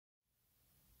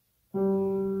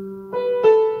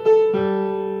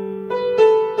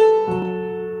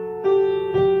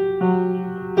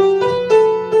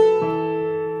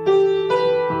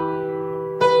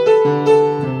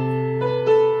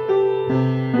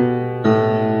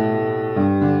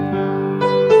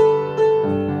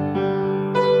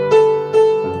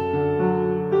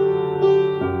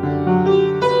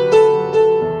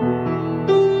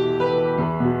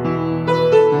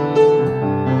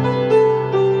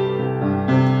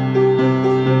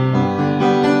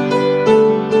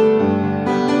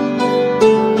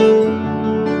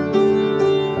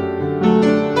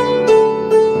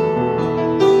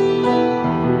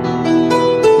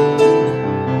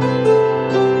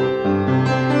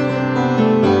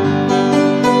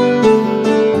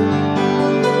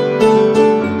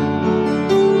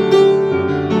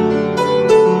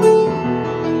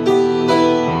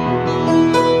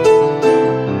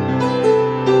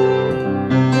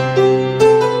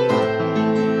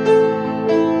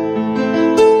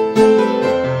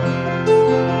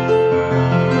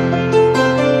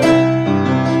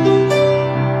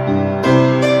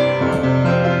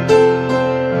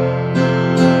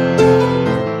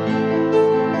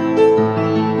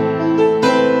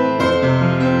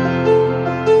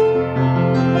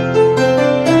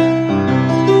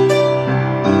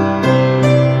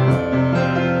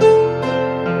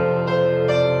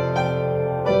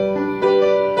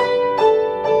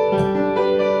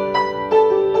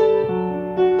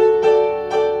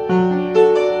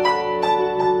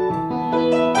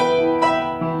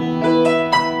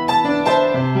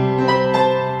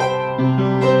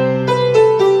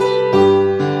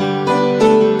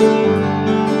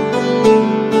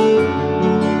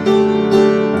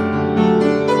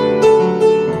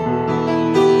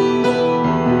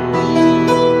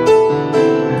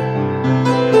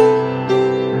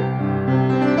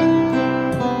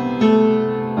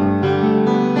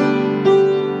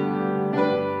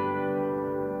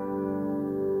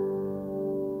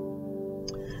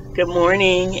Good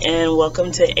morning and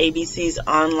welcome to ABC's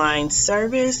online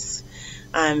service.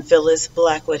 I'm Phyllis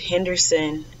Blackwood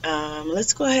Henderson.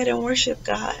 Let's go ahead and worship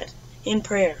God in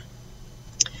prayer.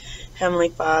 Heavenly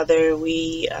Father,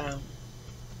 we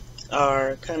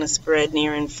are kind of spread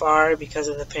near and far because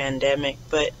of the pandemic,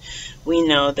 but we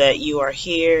know that you are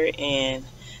here and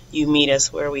you meet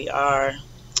us where we are,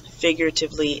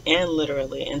 figuratively and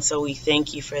literally, and so we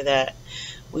thank you for that.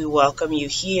 We welcome you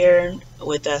here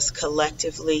with us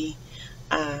collectively,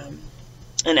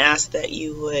 and ask that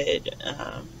you would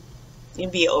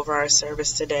be over our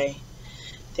service today.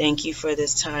 Thank you for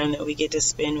this time that we get to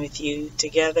spend with you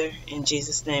together. In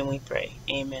Jesus' name we pray.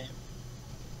 Amen.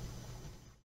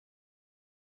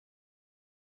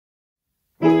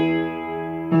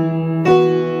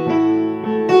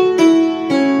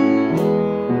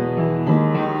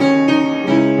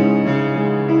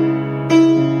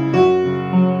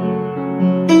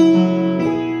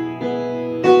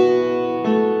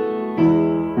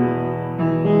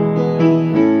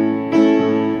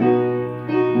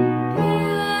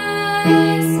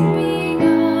 Bless me,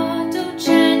 God, O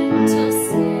gentle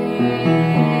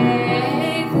Savior.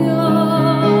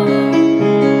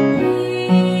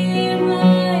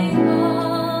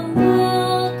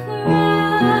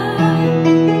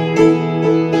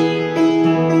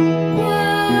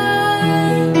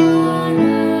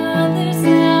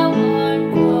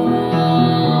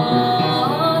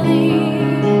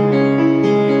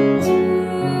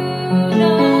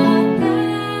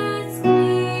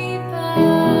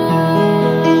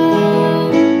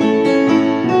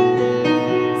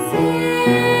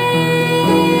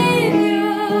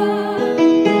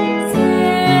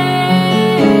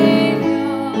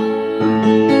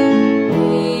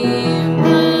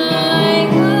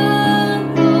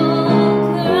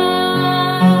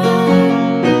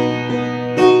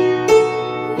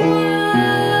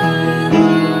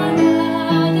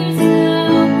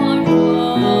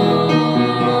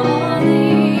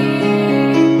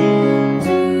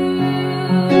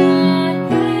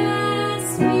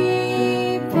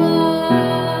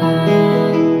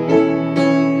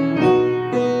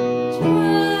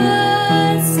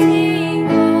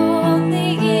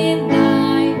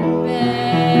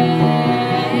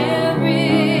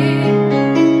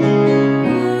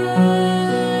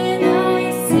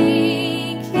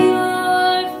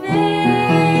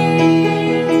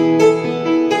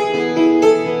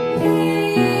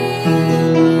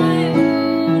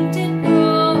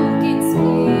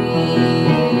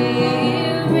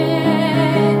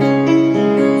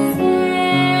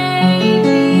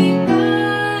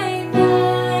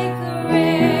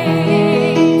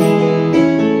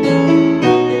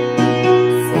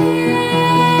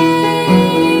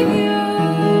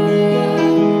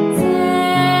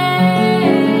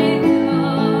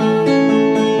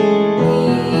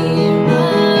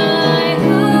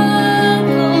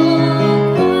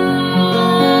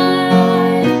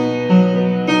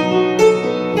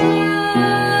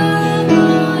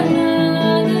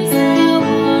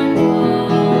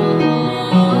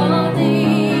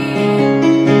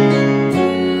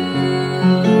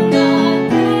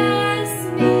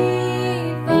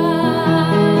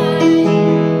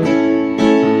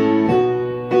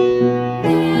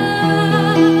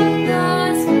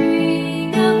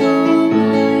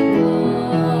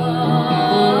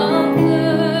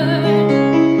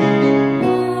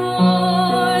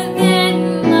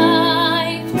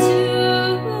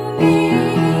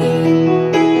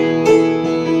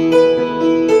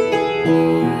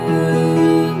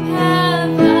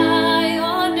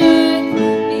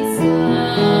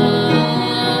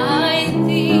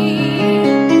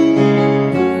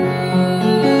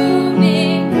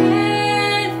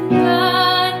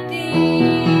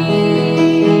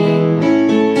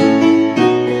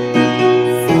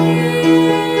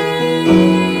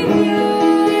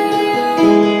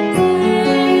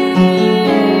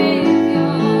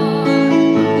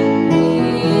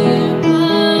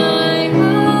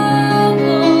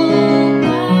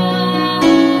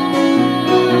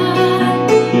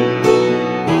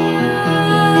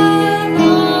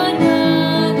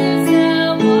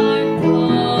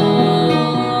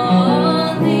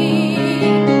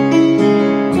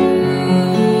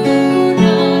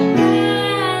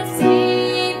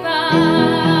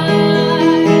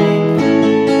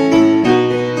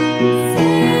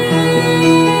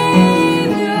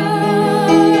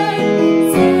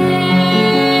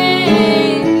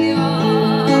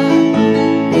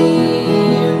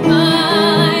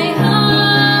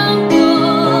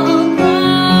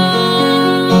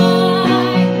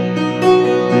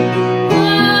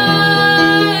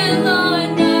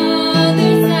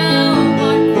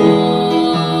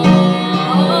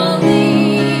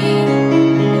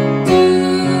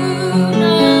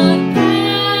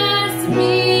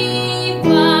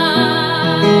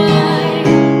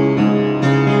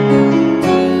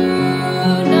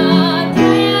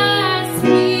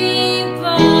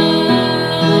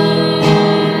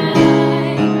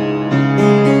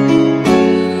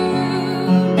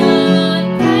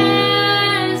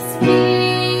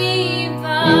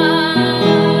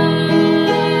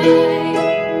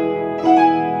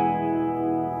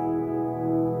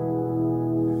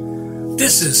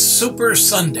 Super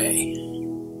Sunday.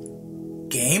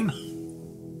 Game?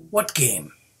 What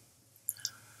game?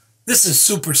 This is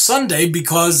Super Sunday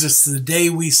because it's the day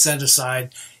we set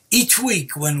aside each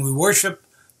week when we worship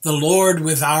the Lord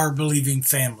with our believing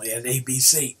family at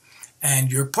ABC,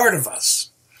 and you're part of us.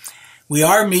 We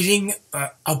are meeting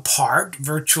apart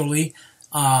virtually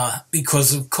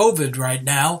because of COVID right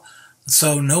now,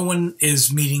 so no one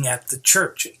is meeting at the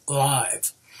church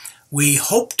live. We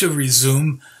hope to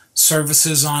resume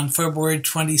services on February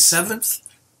 27th,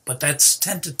 but that's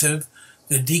tentative.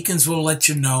 The deacons will let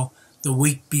you know the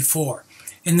week before.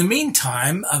 In the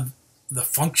meantime, the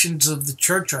functions of the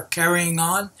church are carrying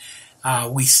on.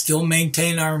 We still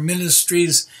maintain our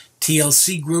ministries.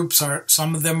 TLC groups,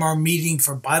 some of them are meeting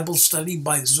for Bible study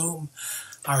by Zoom.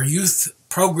 Our youth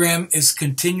program is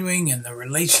continuing, and the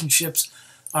relationships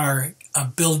are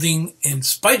building in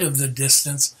spite of the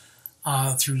distance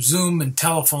through Zoom and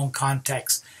telephone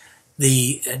contacts.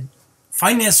 The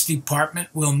finance department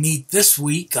will meet this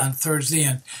week on Thursday,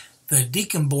 and the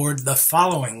deacon board the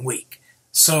following week.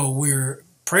 So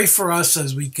pray for us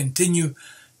as we continue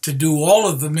to do all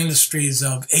of the ministries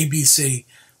of ABC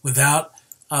without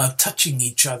touching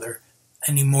each other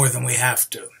any more than we have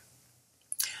to.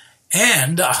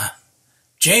 And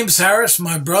James Harris,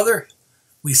 my brother,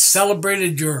 we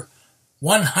celebrated your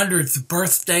 100th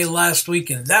birthday last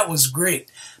week, and that was great.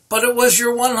 But it was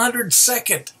your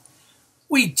 102nd.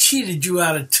 We cheated you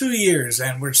out of 2 years,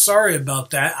 and we're sorry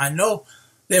about that. I know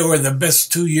they were the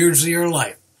best 2 years of your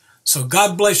life. So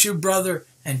God bless you, brother,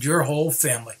 and your whole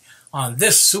family on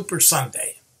this Super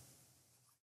Sunday.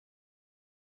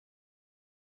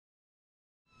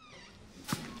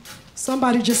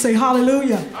 Somebody just say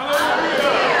hallelujah.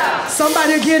 Hallelujah.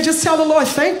 Somebody again just tell the Lord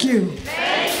thank you.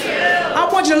 Thank you. I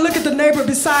want you to look at the neighbor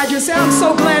beside you and say, I'm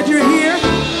so glad you're here.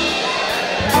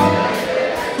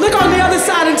 Look on the other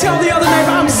side and tell the other neighbor,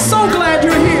 I'm so glad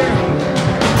you're here.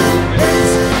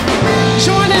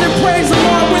 Join in and praise the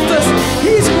Lord with us.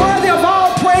 He's worthy of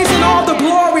all praise and all the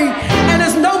glory. And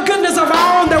there's no goodness of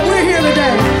our own that we're here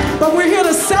today. But we're here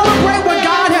to celebrate what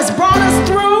God has brought us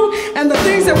through and the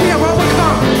things that we have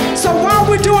overcome. So while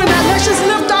we're doing that, let's just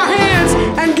lift our hands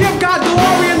and give God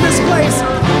glory in this place.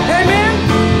 Amen.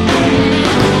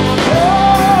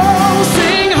 Oh,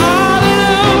 sing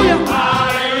hallelujah.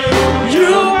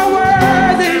 You are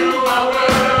worthy.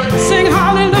 Sing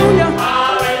hallelujah.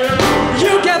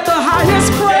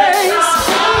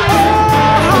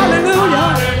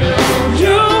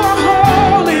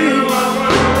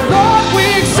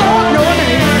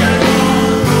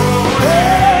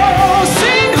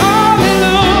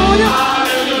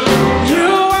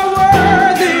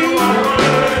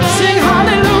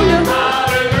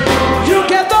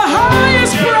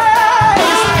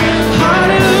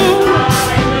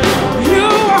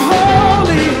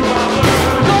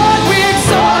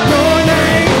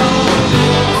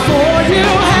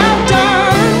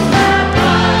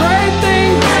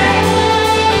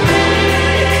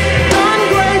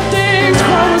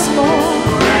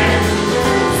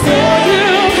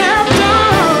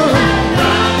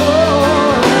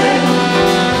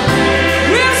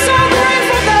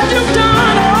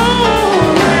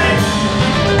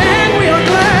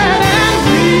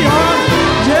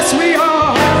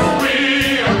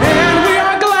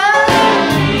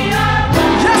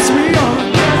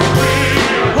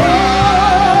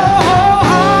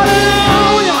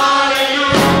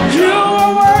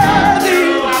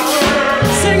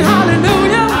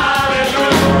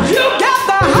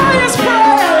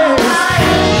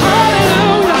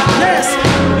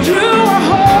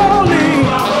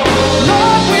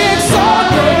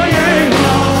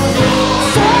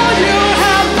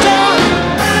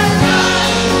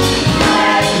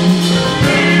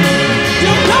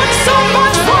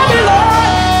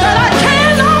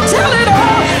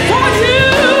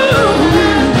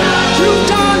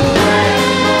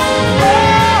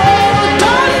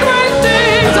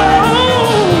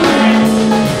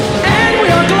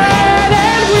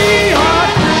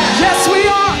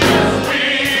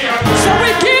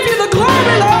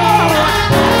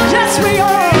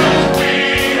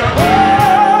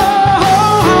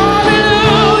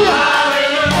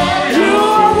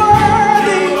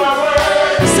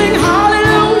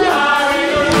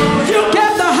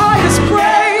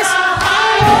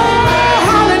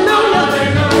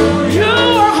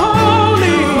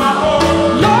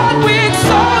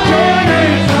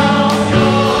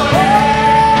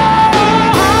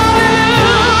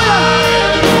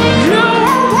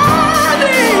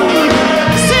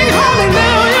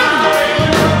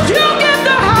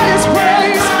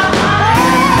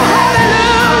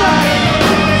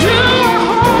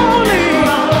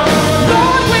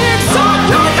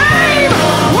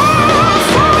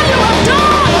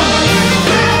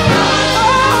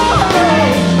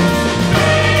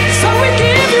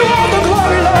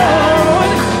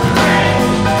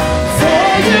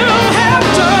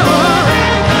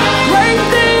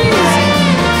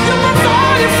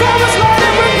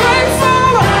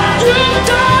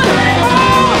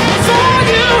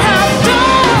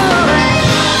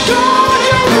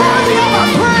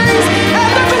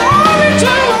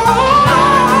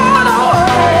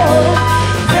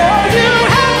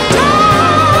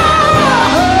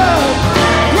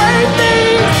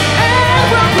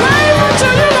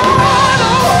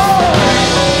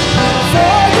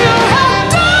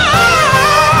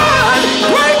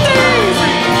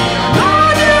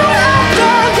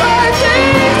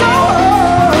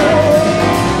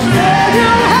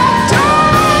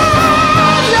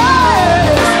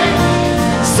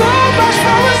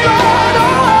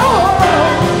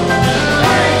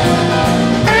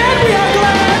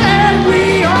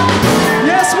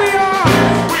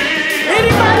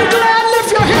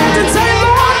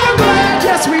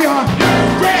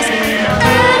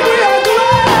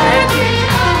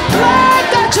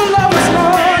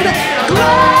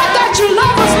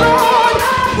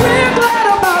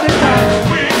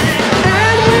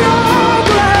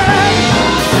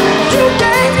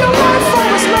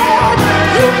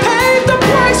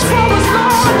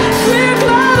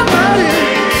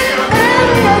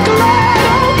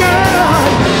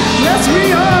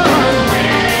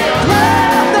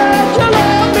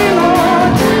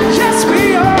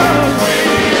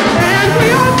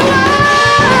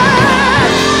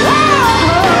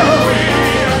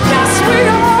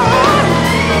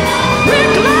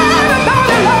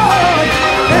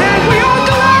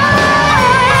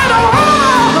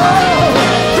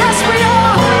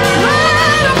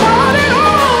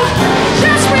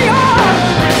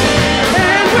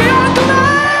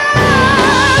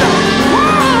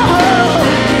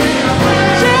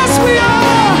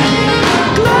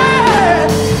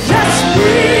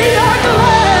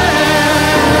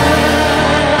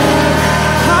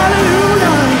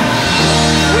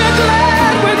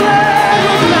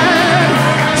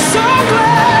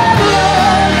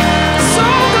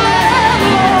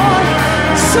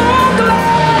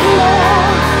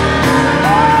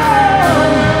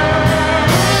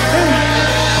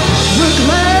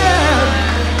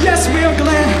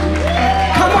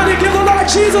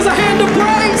 hand of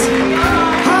praise.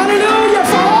 Hallelujah,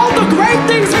 for all the great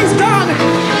things he's done.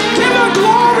 Give him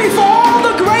glory for all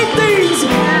the great things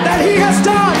that he has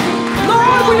done.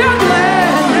 Lord, we are glad.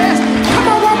 Yes. Come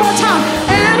on, one more time.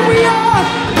 And we are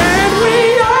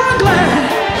glad.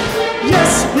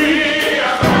 Yes, we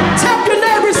are. Tap your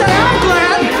neighbor and say, I'm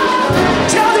glad.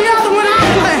 Tell the other one,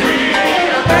 I'm glad.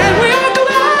 And we are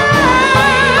glad.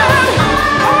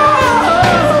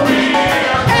 Oh,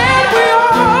 and we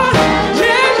are,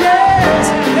 yes,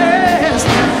 yes.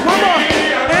 One more.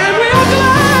 And we are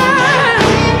glad.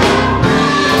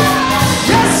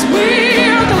 Yes, we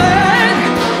are glad.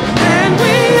 And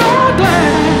we are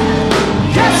glad.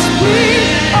 Yes, we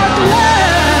are glad.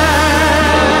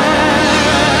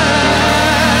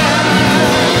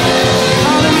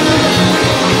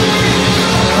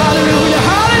 Hallelujah.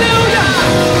 Hallelujah.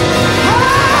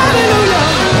 Hallelujah. Hallelujah.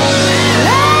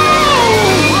 Oh,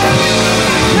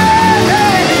 yeah,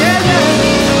 yeah, yeah, yeah.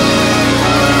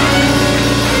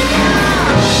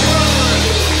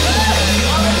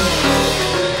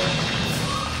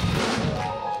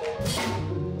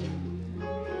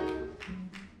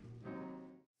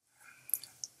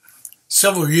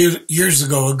 Several years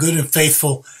ago, a good and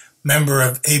faithful member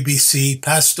of ABC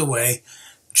passed away,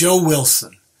 Jo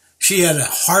Wilson. She had a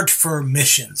heart for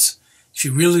missions. She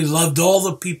really loved all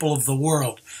the people of the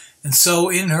world. And so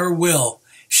in her will,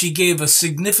 she gave a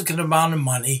significant amount of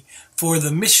money for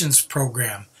the missions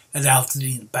program at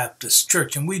Altadena Baptist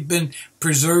Church. And we've been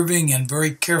preserving and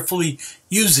very carefully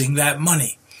using that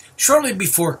money. Shortly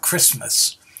before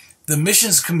Christmas, the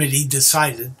missions committee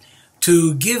decided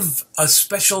to give a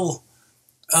special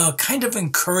kind of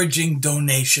encouraging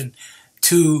donation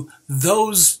to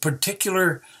those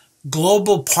particular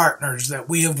global partners that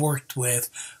we have worked with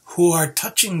who are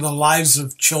touching the lives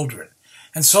of children.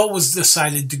 And so it was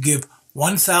decided to give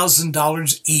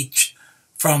 $1,000 each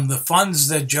from the funds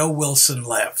that Jo Wilson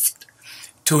left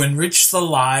to enrich the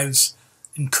lives,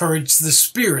 encourage the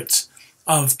spirits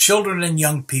of children and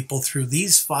young people through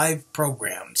these 5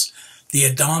 programs. The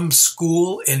Adam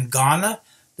School in Ghana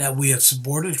that we have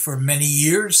supported for many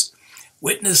years,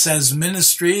 Witness as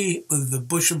Ministry with the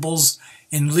Bushables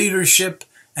in leadership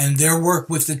and their work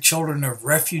with the children of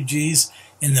refugees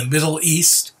in the Middle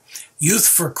East, Youth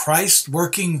for Christ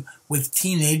working with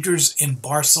teenagers in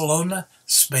Barcelona,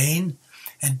 Spain,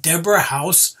 and Deborah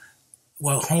House,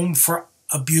 Home for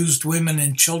Abused Women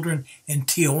and Children in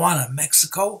Tijuana,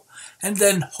 Mexico, and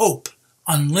then Hope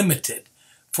Unlimited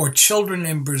for children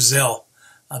in Brazil,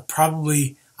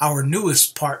 probably our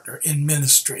newest partner in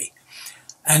ministry.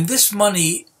 And this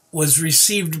money was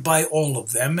received by all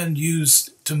of them and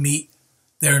used to meet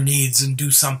their needs and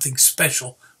do something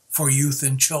special for youth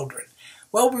and children.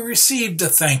 Well, we received a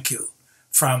thank you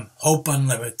from Hope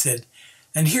Unlimited.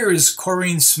 And here is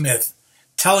Corrine Smith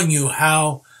telling you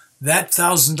how that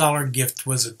 $1,000 gift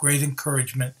was a great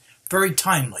encouragement, very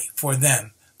timely for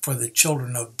them, for the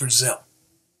children of Brazil.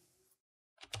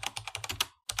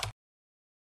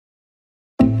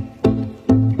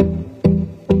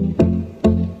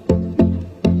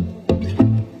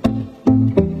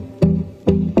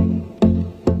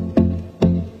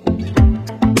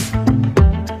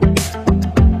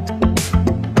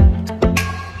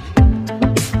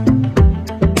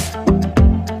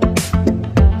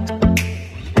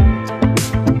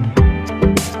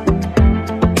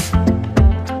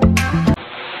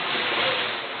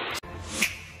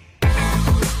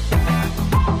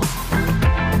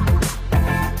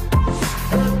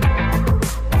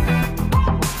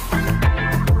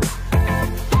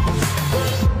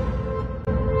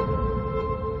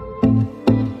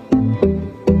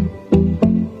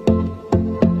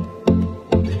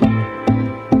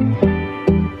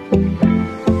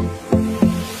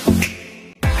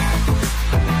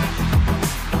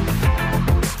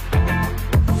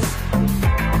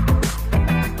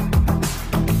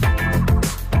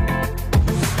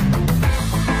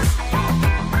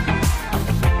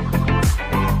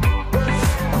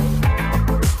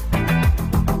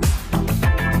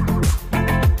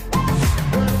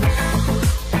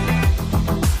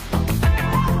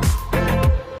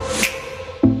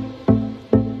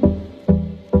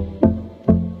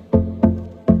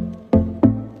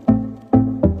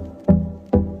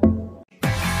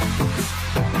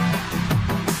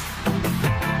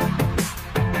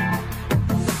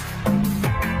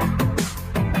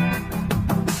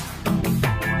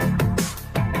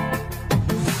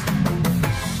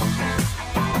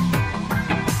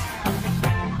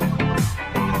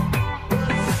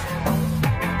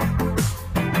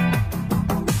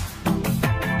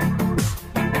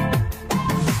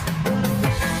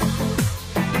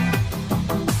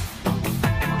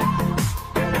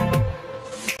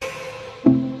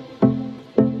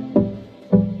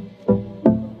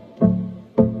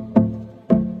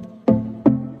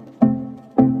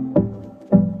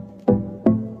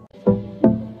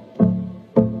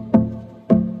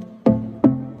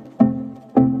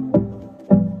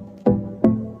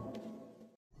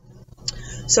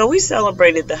 So we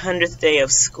celebrated the 100th day of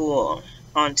school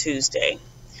on Tuesday,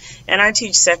 and I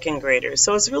teach second graders.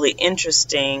 So it's really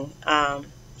interesting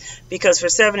because for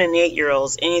 7 and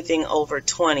 8-year-olds, anything over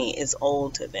 20 is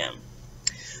old to them.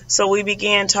 So we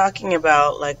began talking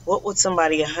about, like, what would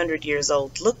somebody 100 years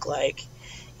old look like?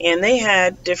 And they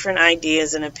had different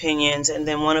ideas and opinions, and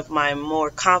then one of my more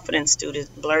confident students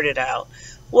blurted out,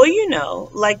 well, you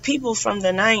know, like people from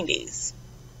the 90s.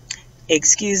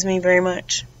 Excuse me very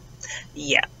much?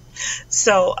 Yeah.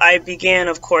 So I began,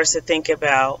 of course, to think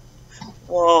about,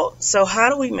 well, so how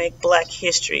do we make Black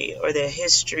history or the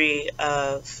history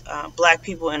of Black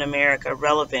people in America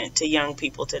relevant to young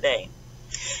people today?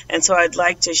 And so I'd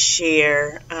like to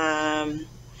share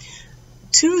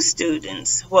two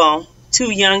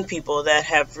young people that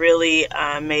have really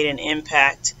made an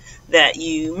impact that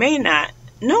you may not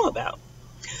know about.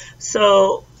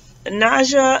 So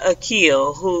Naja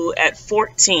Akil, who at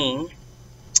 14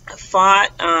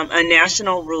 fought a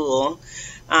national rule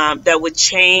that would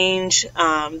change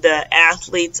the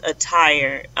athlete's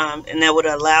attire and that would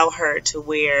allow her to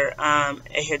wear a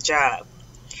hijab.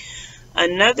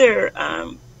 Another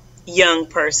young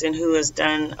person who has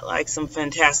done like some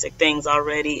fantastic things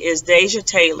already is Deja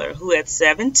Taylor, who at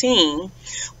 17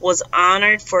 was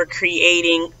honored for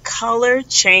creating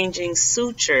color-changing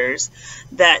sutures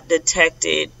that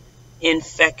detected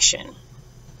infection.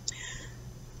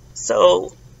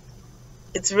 So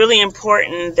it's really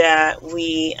important that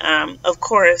we, of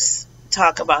course,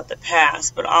 talk about the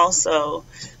past, but also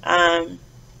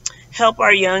help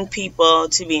our young people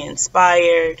to be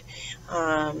inspired,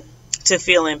 to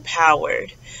feel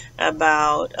empowered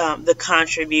about the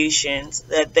contributions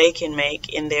that they can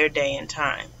make in their day and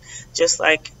time, just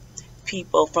like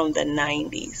people from the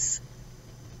 90s.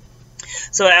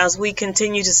 So as we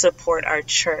continue to support our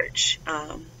church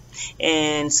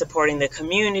and supporting the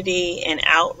community and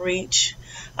outreach,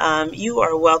 you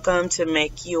are welcome to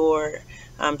make your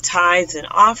tithes and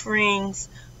offerings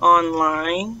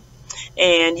online.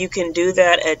 And you can do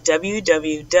that at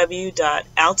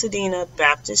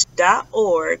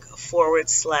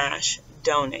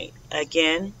www.altadenabaptist.org/donate.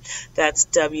 Again, that's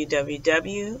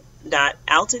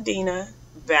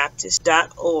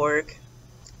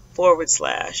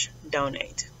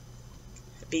www.altadenabaptist.org/donate.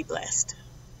 Be blessed.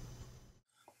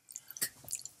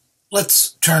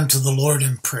 Let's turn to the Lord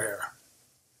in prayer.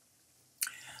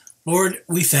 Lord,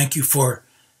 we thank you for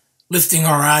lifting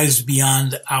our eyes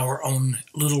beyond our own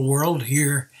little world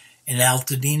here in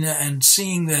Altadena and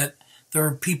seeing that there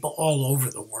are people all over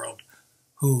the world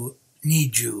who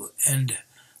need you and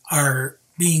are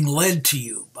being led to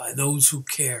you by those who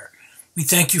care. We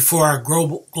thank you for our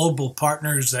global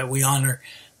partners that we honor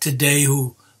today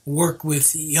who work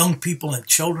with young people and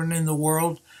children in the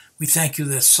world. We thank you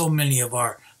that so many of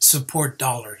our support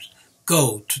dollars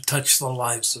go to touch the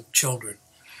lives of children.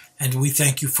 And we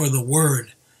thank you for the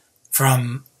word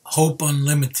from Hope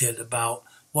Unlimited about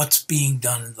what's being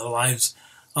done in the lives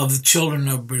of the children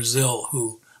of Brazil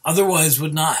who otherwise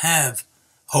would not have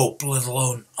hope, let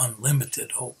alone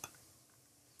unlimited hope.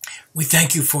 We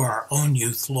thank you for our own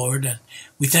youth, Lord, and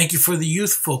we thank you for the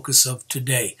youth focus of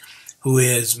today, who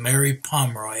is Mary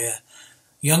Pomeroy, a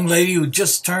young lady who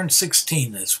just turned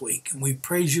 16 this week, and we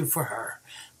praise you for her.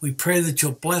 We pray that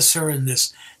you'll bless her in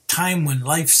this time when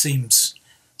life seems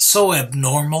so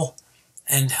abnormal,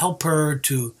 and help her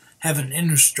to have an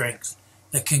inner strength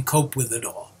that can cope with it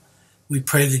all. We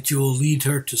pray that you will lead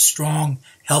her to strong,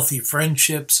 healthy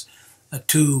friendships,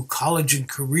 to college and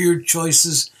career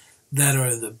choices that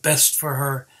are the best for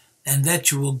her, and that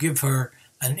you will give her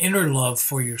an inner love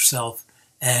for yourself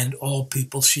and all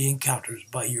people she encounters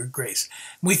by your grace.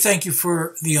 We thank you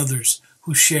for the others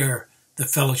who share the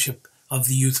fellowship of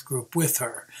the youth group with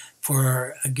her,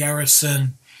 for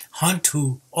Garrison Hunt,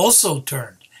 who also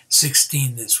turned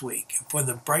 16 this week, and for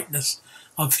the brightness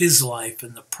of his life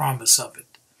and the promise of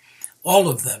it. All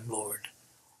of them, Lord,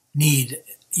 need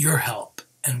your help,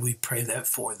 and we pray that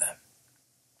for them.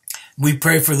 We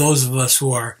pray for those of us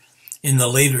who are in the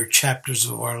later chapters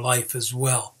of our life as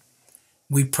well.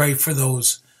 We pray for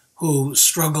those who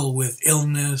struggle with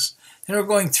illness and are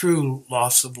going through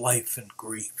loss of life and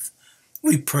grief.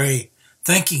 We pray,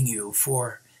 thanking you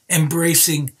for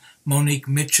embracing Monique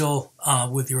Mitchell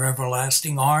with your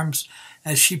everlasting arms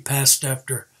as she passed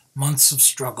after months of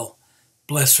struggle.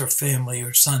 Bless her family,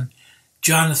 her son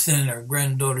Jonathan, her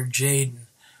granddaughter Jaden,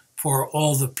 for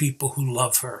all the people who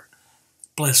love her.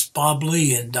 Bless Bob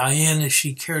Lee and Diane as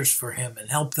she cares for him, and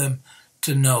help them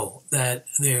to know that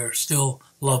they are still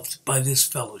loved by this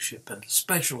fellowship, and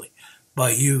especially by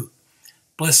you.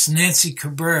 Bless Nancy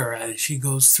Cabrera as she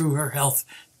goes through her health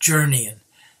journey,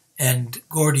 and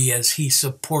Gordy as he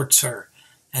supports her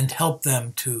and help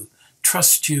them to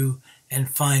trust you and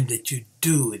find that you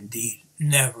do indeed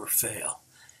never fail,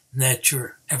 and that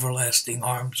your everlasting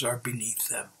arms are beneath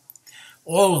them.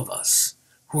 All of us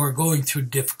who are going through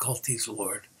difficulties,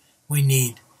 Lord, we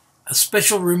need a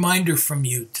special reminder from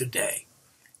you today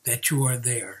that you are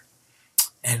there,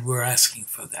 and we're asking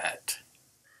for that.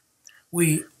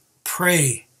 We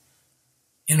pray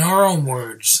in our own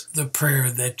words the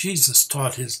prayer that Jesus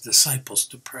taught his disciples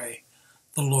to pray,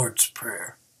 the Lord's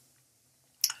Prayer.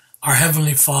 Our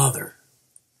Heavenly Father,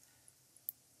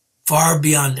 far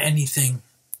beyond anything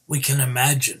we can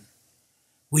imagine,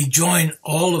 we join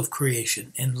all of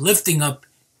creation in lifting up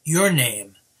your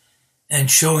name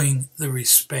and showing the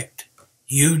respect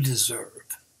you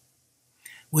deserve.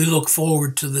 We look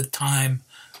forward to the time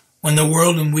when the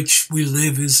world in which we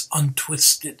live is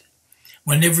untwisted,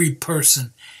 when every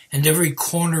person and every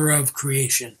corner of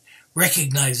creation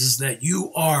recognizes that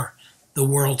you are the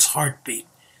world's heartbeat,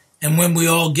 and when we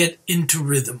all get into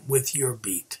rhythm with your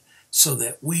beat, so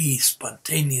that we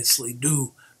spontaneously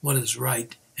do what is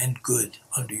right and good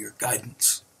under your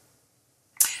guidance.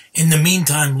 In the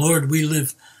meantime, Lord, we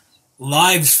live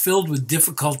lives filled with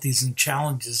difficulties and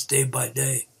challenges day by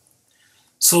day.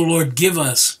 So, Lord, give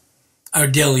us our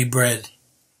daily bread,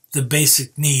 the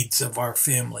basic needs of our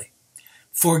family.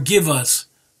 Forgive us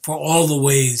for all the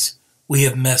ways we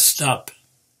have messed up.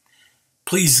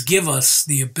 Please give us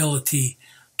the ability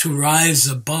to rise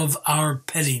above our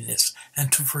pettiness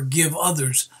and to forgive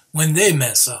others when they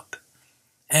mess up.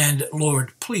 And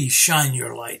Lord, please shine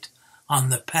your light on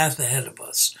the path ahead of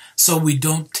us so we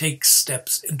don't take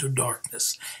steps into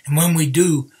darkness. And when we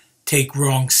do take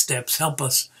wrong steps, help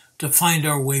us to find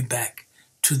our way back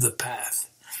to the path.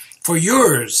 For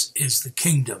yours is the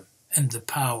kingdom and the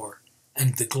power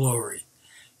and the glory.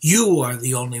 You are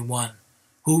the only one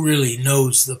who really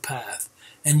knows the path,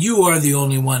 and you are the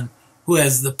only one who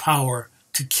has the power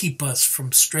to keep us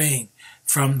from straying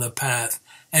from the path,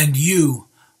 and you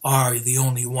are the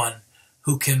only one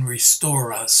who can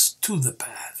restore us to the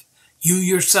path. You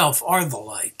yourself are the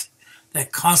light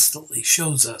that constantly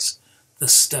shows us the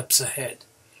steps ahead.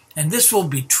 And this will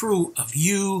be true of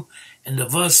you and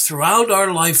of us throughout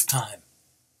our lifetime.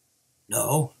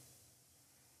 No.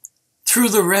 Through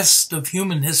the rest of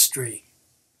human history.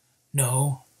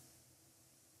 No.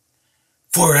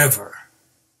 Forever.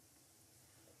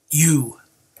 You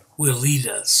will lead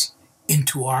us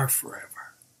into our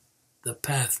forever, the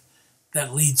path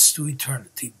that leads to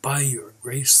eternity by your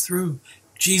grace through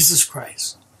Jesus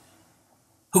Christ,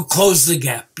 who closed the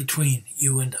gap between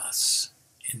you and us.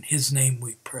 In his name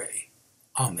we pray.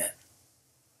 Amen.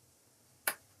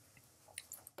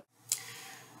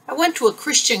 I went to a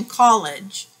Christian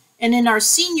college, and in our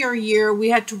senior year, we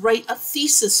had to write a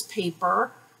thesis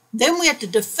paper. Then we had to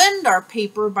defend our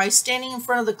paper by standing in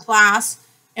front of the class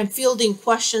and fielding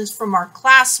questions from our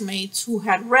classmates who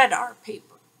had read our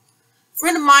paper. A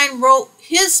friend of mine wrote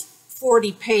his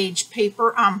 40-page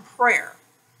paper on prayer.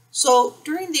 So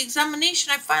during the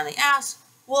examination, I finally asked,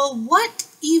 well, what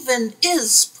even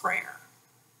is prayer?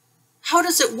 How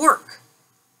does it work?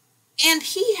 And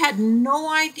he had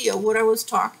no idea what I was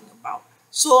talking about.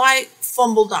 So I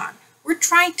fumbled on. We're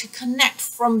trying to connect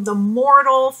from the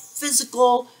mortal,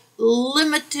 physical,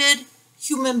 limited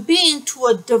human being to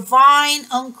a divine,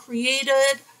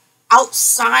 uncreated,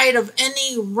 outside of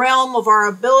any realm of our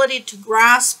ability to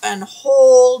grasp and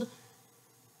hold,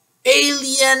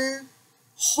 alien,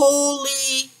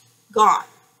 holy God.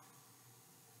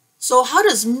 So how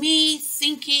does me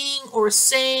thinking or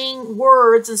saying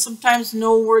words, and sometimes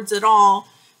no words at all,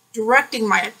 directing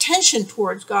my attention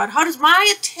towards God, how does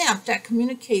my attempt at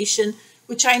communication,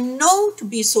 which I know to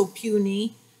be so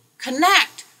puny,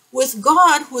 connect with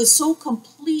God who is so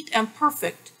complete and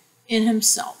perfect in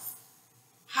himself?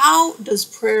 How does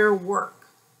prayer work?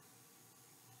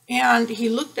 And he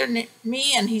looked at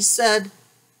me and he said,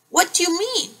 what do you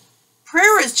mean?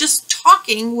 Prayer is just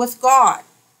talking with God.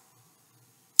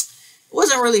 It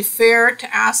wasn't really fair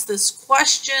to ask this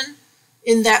question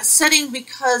in that setting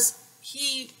because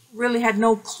he really had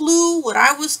no clue what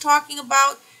I was talking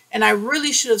about, and I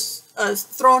really should have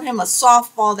thrown him a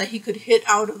softball that he could hit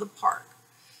out of the park.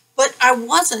 But I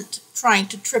wasn't trying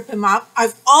to trip him up.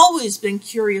 I've always been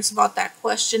curious about that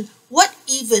question. What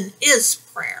even is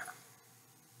prayer?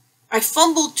 I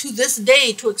fumbled to this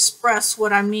day to express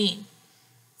what I mean.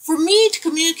 For me to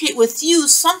communicate with you,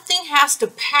 something has to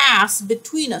pass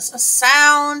between us. A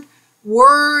sound,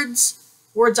 words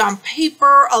on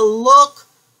paper, a look,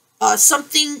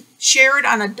 something shared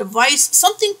on a device.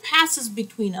 Something passes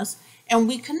between us and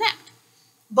we connect.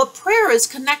 But prayer is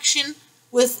connection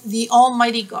with the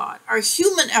Almighty God. Our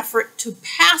human effort to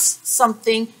pass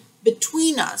something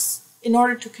between us in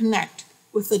order to connect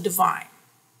with the divine.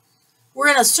 We're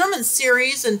in a sermon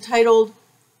series entitled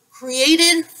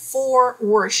Created for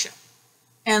Worship.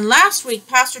 And last week,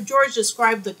 Pastor George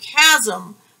described the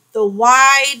chasm, the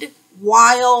wide,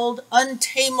 wild,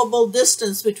 untamable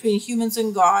distance between humans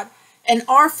and God, and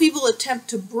our feeble attempt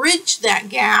to bridge that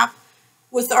gap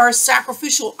with our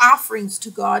sacrificial offerings to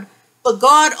God, but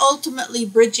God ultimately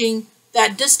bridging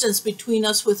that distance between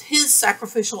us with his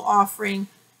sacrificial offering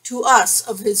to us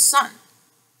of his Son.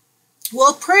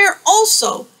 Well, prayer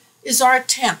also is our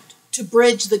attempt to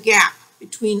bridge the gap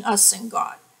between us and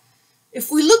God. If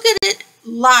we look at it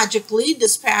logically,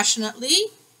 dispassionately,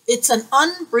 it's an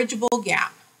unbridgeable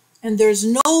gap. And there's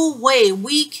no way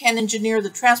we can engineer the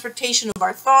transportation of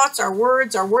our thoughts, our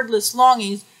words, our wordless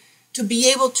longings to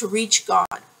be able to reach God.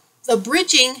 The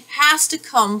bridging has to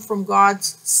come from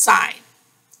God's side.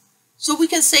 So we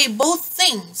can say both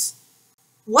things.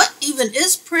 What even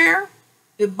is prayer?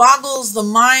 It boggles the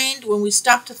mind when we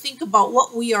stop to think about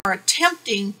what we are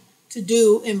attempting to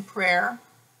do in prayer.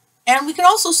 And we can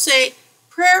also say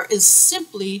prayer is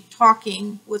simply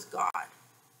talking with God.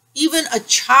 Even a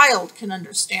child can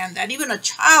understand that. Even a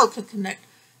child can connect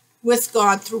with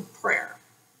God through prayer.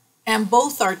 And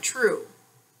both are true.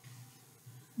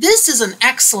 This is an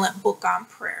excellent book on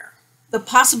prayer. The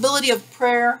Possibility of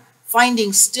Prayer,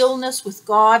 Finding Stillness with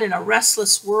God in a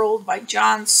Restless World by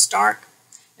John Stark.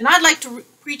 And I'd like to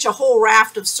preach a whole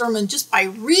raft of sermon just by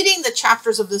reading the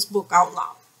chapters of this book out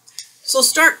loud. So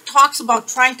Stark talks about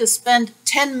trying to spend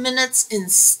 10 minutes in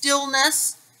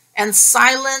stillness and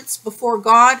silence before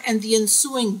God, and the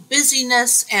ensuing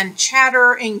busyness and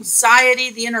chatter,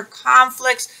 anxiety, the inner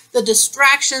conflicts, the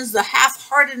distractions, the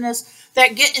half-heartedness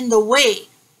that get in the way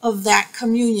of that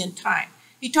communion time.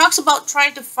 He talks about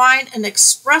trying to find an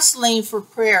express lane for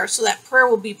prayer so that prayer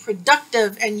will be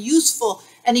productive and useful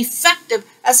and effective,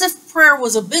 as if prayer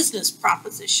was a business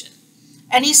proposition.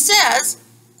 And he says,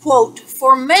 quote,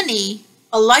 "For many,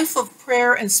 a life of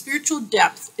prayer and spiritual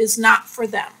depth is not for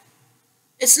them.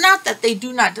 It's not that they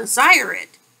do not desire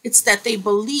it, it's that they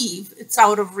believe it's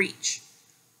out of reach.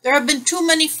 There have been too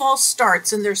many false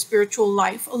starts in their spiritual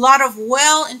life, a lot of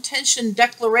well-intentioned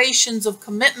declarations of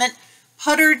commitment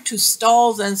puttered to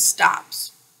stalls and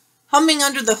stops. Humming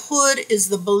under the hood is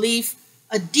the belief,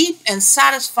 a deep and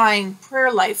satisfying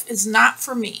prayer life is not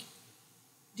for me.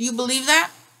 Do you believe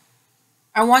that?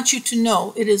 I want you to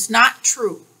know it is not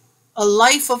true. A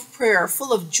life of prayer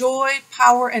full of joy,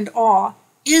 power, and awe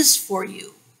is for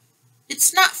you.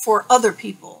 It's not for other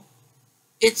people.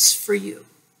 It's for you."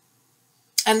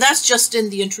 And that's just in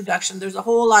the introduction. There's a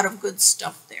whole lot of good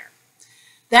stuff there.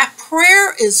 That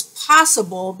prayer is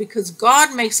possible because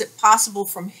God makes it possible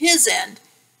from his end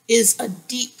is a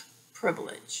deep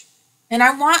privilege. And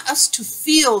I want us to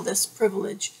feel this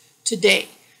privilege today,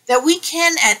 that we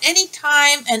can at any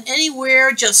time and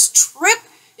anywhere just trip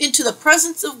into the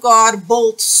presence of God,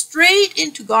 bolt straight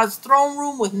into God's throne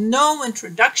room with no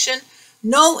introduction,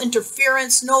 no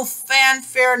interference, no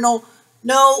fanfare,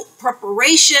 no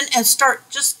preparation, and start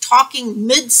just talking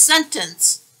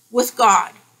mid-sentence with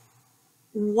God.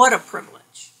 What a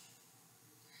privilege.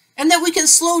 And that we can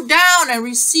slow down and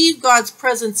receive God's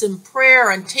presence in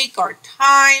prayer and take our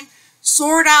time,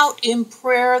 sort out in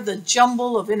prayer the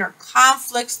jumble of inner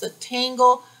conflicts, the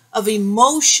tangle of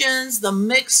emotions, the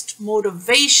mixed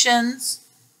motivations.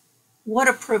 What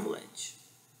a privilege.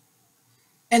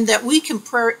 And that we can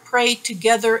pray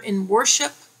together in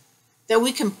worship, that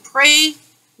we can pray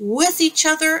with each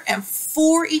other and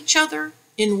for each other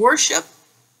in worship.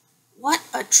 What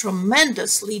a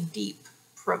tremendously deep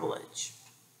privilege.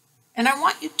 And I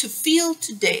want you to feel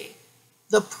today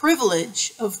the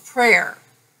privilege of prayer,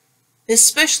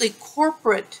 especially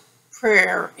corporate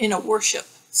prayer in a worship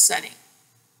setting.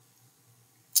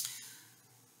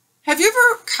 Have you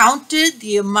ever counted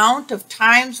the amount of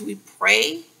times we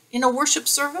pray in a worship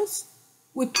service?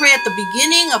 We pray at the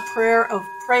beginning a prayer of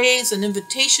praise, an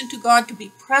invitation to God to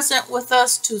be present with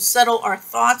us, to settle our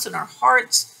thoughts and our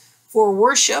hearts for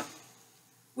worship.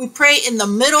 We pray in the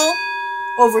middle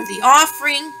over the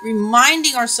offering,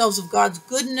 reminding ourselves of God's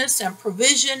goodness and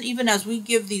provision, even as we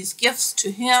give these gifts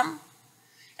to him.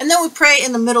 And then we pray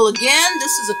in the middle again.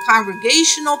 This is a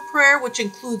congregational prayer, which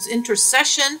includes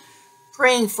intercession,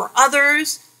 praying for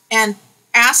others, and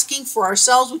asking for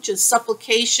ourselves, which is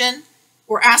supplication.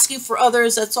 We're asking for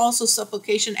others, that's also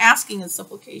supplication. Asking is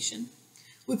supplication.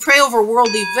 We pray over world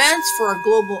events for our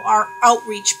global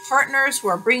outreach partners who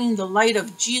are bringing the light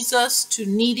of Jesus to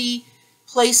needy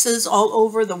places all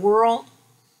over the world.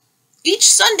 Each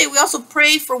Sunday, we also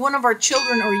pray for one of our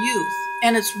children or youth,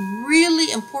 and it's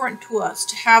really important to us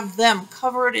to have them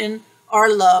covered in our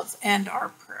love and our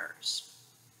prayers.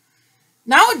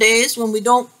 Nowadays, when we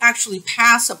don't actually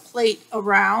pass a plate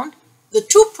around, the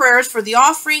two prayers for the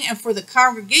offering and for the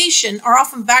congregation are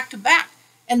often back to back.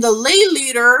 And the lay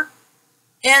leader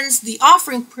ends the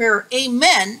offering prayer,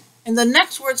 Amen. And the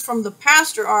next words from the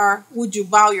pastor are, would you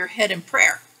bow your head in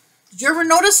prayer? Did you ever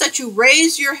notice that you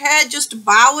raise your head just to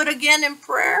bow it again in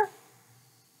prayer?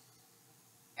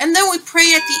 And then we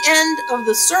pray at the end of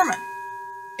the sermon,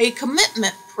 a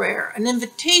commitment prayer, an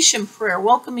invitation prayer,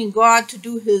 welcoming God to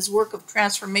do his work of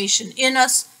transformation in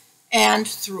us and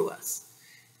through us.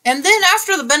 And then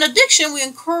after the benediction, we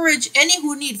encourage any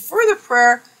who need further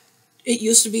prayer. It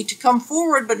used to be to come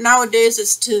forward, but nowadays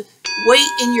it's to wait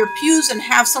in your pews and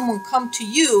have someone come to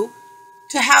you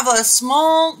to have a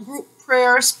small group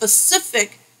prayer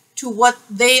specific to what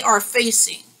they are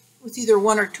facing with either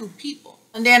one or two people.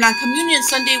 And then on Communion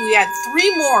Sunday, we add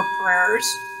 3 more prayers.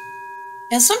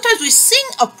 And sometimes we sing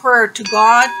a prayer to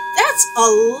God. That's a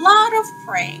lot of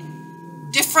praying,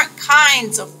 different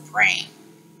kinds of praying.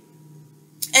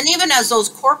 And even as those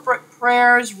corporate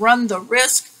prayers run the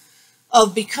risk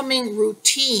of becoming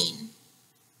routine,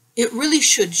 it really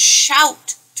should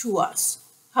shout to us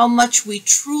how much we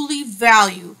truly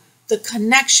value the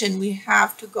connection we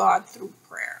have to God through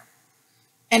prayer,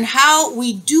 and how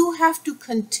we do have to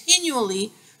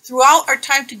continually, throughout our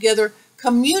time together,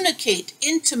 communicate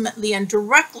intimately and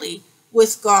directly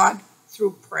with God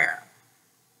through prayer.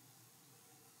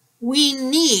 We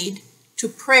need to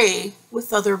pray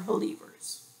with other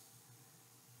believers.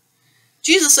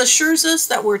 Jesus assures us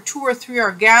that where 2 or 3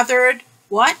 are gathered,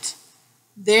 what?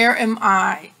 There am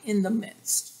I in the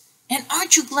midst. And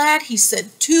aren't you glad he said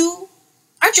 2?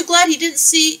 Aren't you glad he didn't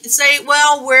say,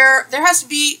 well, where there has to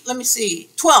be,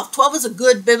 12. 12 is a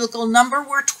good biblical number.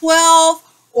 Where 12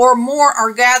 or more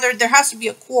are gathered, there has to be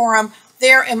a quorum.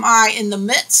 There am I in the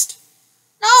midst.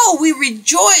 No, we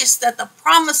rejoice that the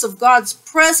promise of God's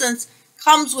presence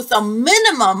comes with a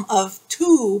minimum of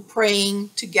 2 praying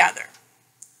together.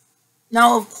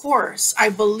 Now, of course, I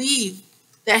believe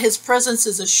that his presence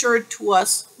is assured to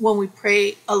us when we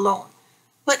pray alone.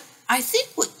 But I think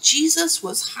what Jesus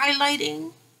was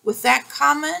highlighting with that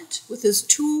comment, with his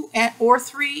 2 or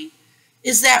 3,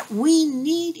 is that we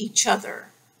need each other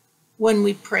when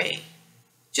we pray,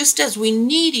 just as we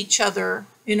need each other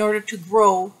in order to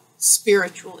grow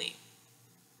spiritually.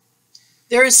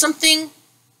 There is something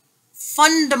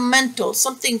fundamental,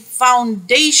 something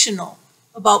foundational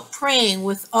about praying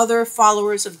with other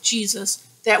followers of Jesus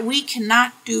that we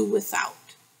cannot do without.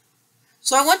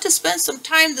 So I want to spend some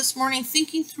time this morning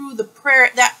thinking through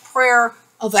that prayer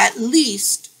of at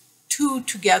least 2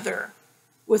 together,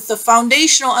 with the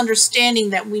foundational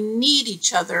understanding that we need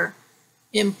each other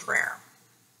in prayer.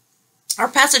 Our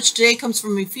passage today comes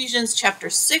from Ephesians chapter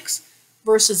 6,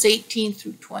 verses 18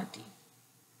 through 20.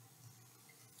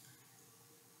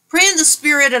 Pray in the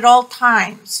Spirit at all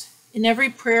times, in every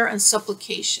prayer and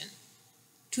supplication.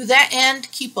 To that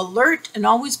end, keep alert and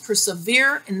always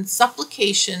persevere in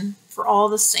supplication for all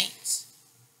the saints.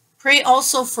 Pray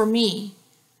also for me,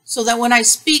 so that when I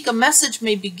speak, a message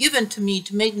may be given to me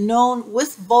to make known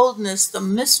with boldness the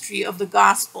mystery of the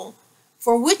gospel,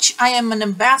 for which I am an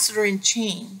ambassador in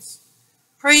chains.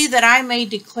 Pray that I may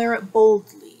declare it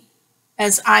boldly,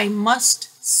 as I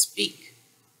must speak.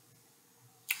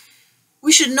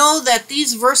 We should know that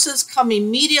these verses come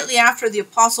immediately after the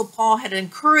Apostle Paul had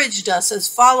encouraged us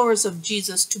as followers of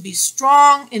Jesus to be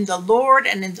strong in the Lord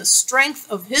and in the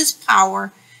strength of his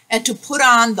power, and to put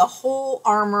on the whole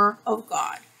armor of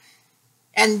God.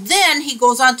 And then he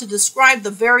goes on to describe the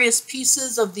various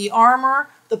pieces of the armor.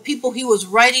 The people he was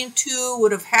writing to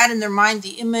would have had in their mind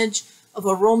the image of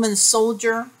a Roman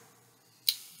soldier.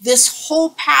 This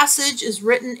whole passage is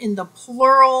written in the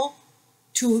plural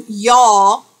to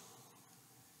y'all,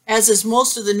 as is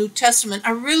most of the New Testament.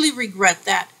 I really regret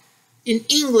that. In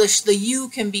English, the you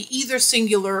can be either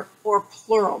singular or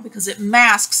plural, because it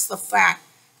masks the fact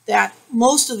that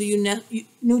most of the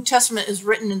New Testament is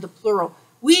written in the plural.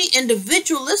 We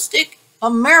individualistic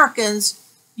Americans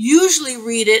usually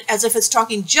read it as if it's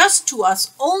talking just to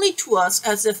us, only to us,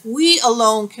 as if we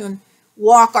alone can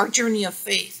walk our journey of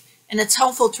faith. And it's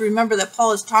helpful to remember that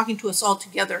Paul is talking to us all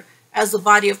together as the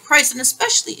body of Christ. And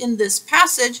especially in this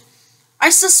passage, I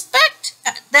suspect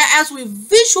that as we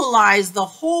visualize the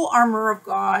whole armor of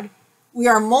God, we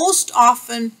are most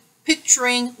often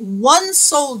picturing one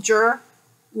soldier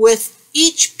with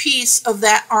each piece of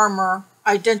that armor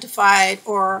identified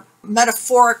or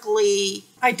metaphorically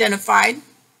identified.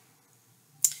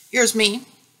 Here's me,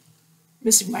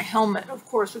 missing my helmet, of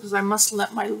course, because I must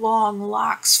let my long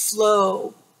locks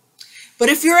flow. But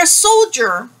if you're a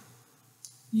soldier,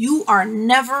 you are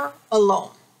never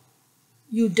alone.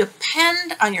 You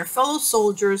depend on your fellow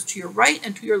soldiers to your right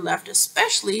and to your left,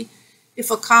 especially if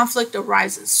a conflict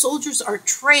arises. Soldiers are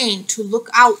trained to look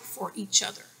out for each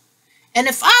other. And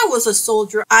if I was a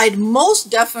soldier, I'd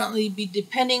most definitely be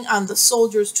depending on the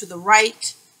soldiers to the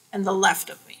right and the left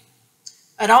of me.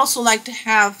 I'd also like to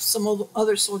have some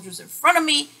other soldiers in front of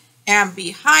me and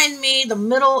behind me. The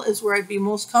middle is where I'd be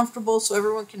most comfortable, so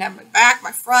everyone can have my back,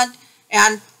 my front,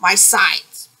 and my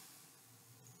sides.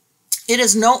 It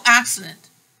is no accident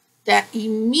that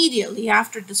immediately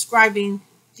after describing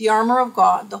the armor of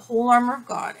God, the whole armor of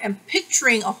God, and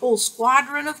picturing a whole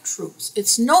squadron of troops,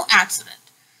 it's no accident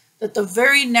that the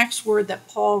very next word that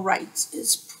Paul writes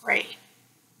is pray.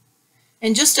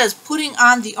 And just as putting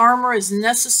on the armor is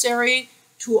necessary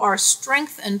to our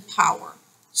strength and power,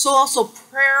 so also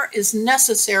prayer is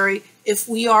necessary if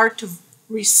we are to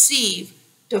receive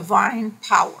divine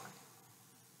power.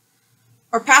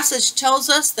 Our passage tells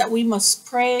us that we must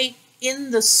pray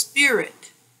in the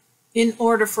Spirit in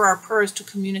order for our prayers to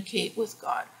communicate with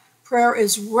God. Prayer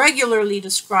is regularly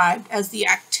described as the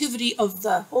activity of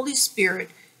the Holy Spirit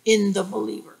in the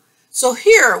believer. So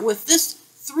here, with this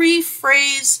three-word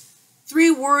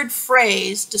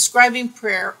phrase describing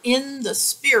prayer in the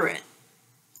Spirit,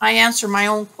 I answer my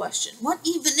own question. What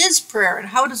even is prayer and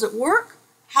how does it work?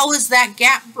 How is that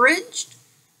gap bridged?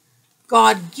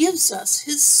 God gives us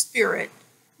His Spirit,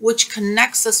 which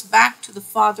connects us back to the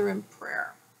Father in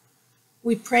prayer.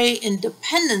 We pray in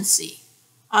dependency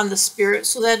on the Spirit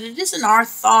so that it isn't our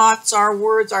thoughts, our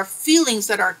words, our feelings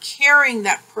that are carrying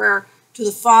that prayer to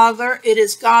the Father. It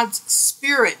is God's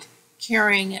Spirit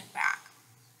carrying it back.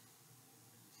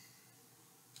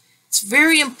 It's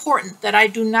very important that I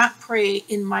do not pray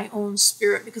in my own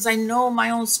spirit, because I know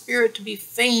my own spirit to be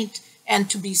faint and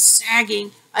to be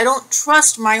sagging. I don't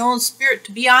trust my own spirit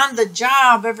to be on the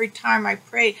job every time I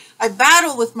pray. I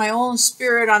battle with my own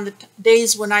spirit on the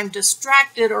days when I'm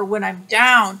distracted or when I'm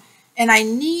down, and I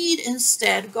need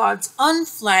instead God's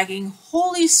unflagging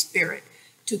Holy Spirit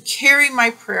to carry my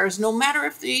prayers, no matter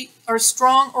if they are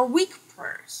strong or weak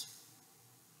prayers.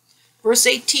 Verse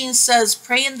 18 says,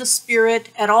 pray in the Spirit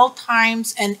at all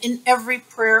times and in every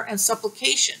prayer and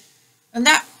supplication. And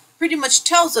that pretty much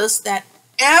tells us that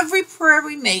every prayer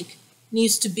we make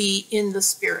needs to be in the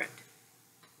Spirit.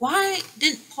 Why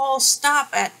didn't Paul stop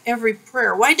at every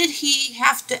prayer? Why did he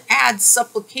have to add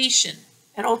supplication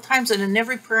at all times and in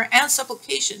every prayer and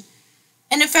supplication?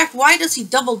 And in fact, why does he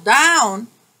double down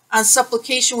on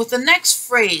supplication with the next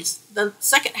phrase, the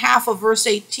second half of verse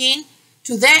 18?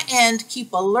 To that end,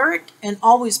 keep alert and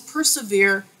always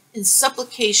persevere in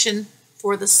supplication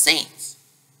for the saints.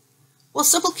 Well,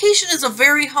 supplication is a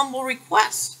very humble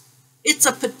request. It's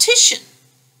a petition.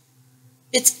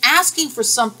 It's asking for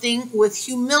something with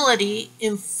humility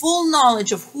in full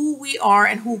knowledge of who we are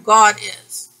and who God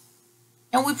is.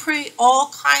 And we pray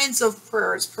all kinds of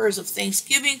prayers. Prayers of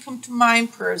thanksgiving come to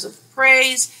mind, prayers of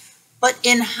praise. But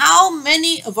in how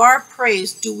many of our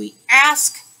praise do we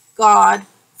ask God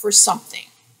for something?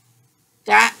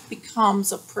 That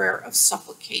becomes a prayer of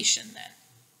supplication then.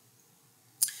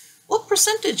 What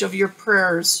percentage of your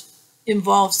prayers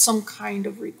involve some kind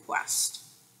of request?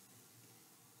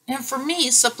 And for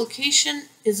me, supplication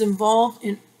is involved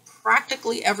in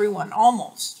practically everyone,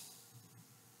 almost.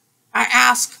 I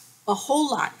ask a whole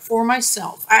lot for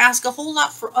myself. I ask a whole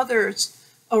lot for others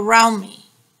around me.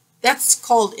 That's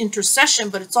called intercession,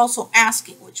 but it's also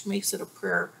asking, which makes it a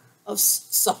prayer of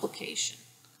supplication.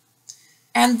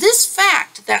 And this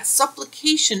fact that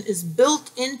supplication is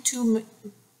built into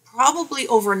probably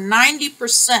over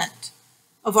 90%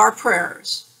 of our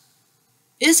prayers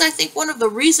is, I think, one of the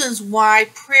reasons why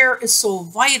prayer is so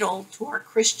vital to our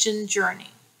Christian journey.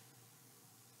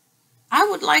 I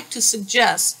would like to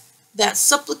suggest that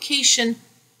supplication,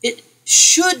 it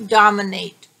should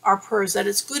dominate our prayers, that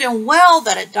it's good and well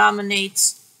that it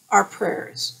dominates our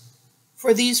prayers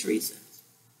for these reasons.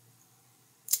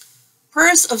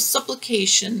 Prayers of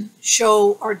supplication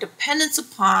show our dependence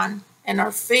upon and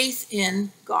our faith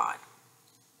in God.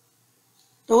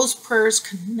 Those prayers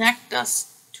connect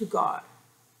us to God.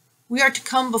 We are to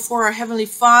come before our Heavenly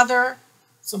Father.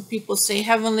 Some people say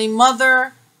Heavenly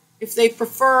Mother, if they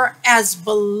prefer, as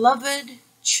beloved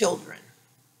children.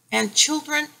 And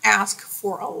children ask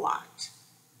for a lot.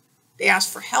 They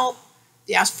ask for help.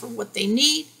 They ask for what they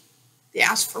need. They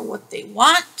ask for what they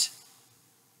want.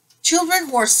 Children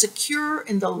who are secure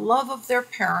in the love of their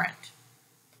parent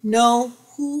know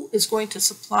who is going to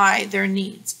supply their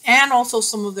needs and also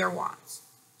some of their wants.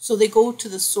 So they go to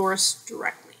the source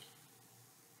directly.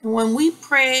 And when we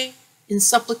pray in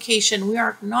supplication, we are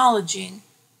acknowledging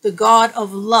the God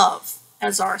of love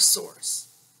as our source.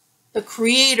 the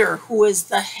Creator who is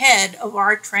the head of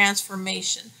our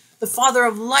transformation, the Father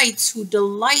of lights who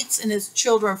delights in his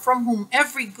children, from whom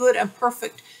every good and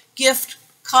perfect gift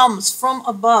comes from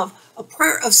above. A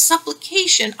prayer of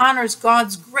supplication honors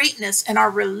God's greatness and our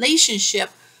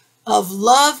relationship of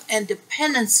love and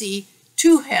dependency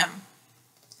to him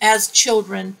as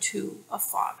children to a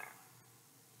father.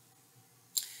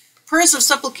 Prayers of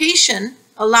supplication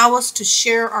allow us to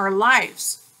share our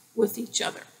lives with each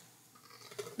other.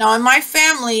 Now, in my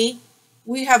family,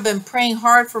 we have been praying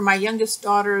hard for my youngest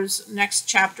daughter's next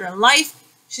chapter in life.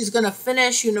 She's going to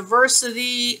finish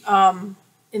university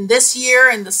in this year,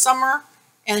 in the summer,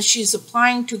 and she's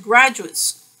applying to graduate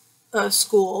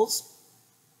schools.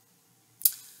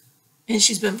 And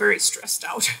she's been very stressed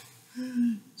out.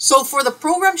 So for the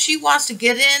program she wants to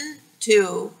get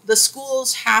into, the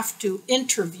schools have to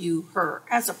interview her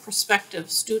as a prospective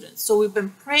student. So we've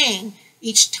been praying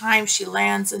each time she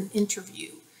lands an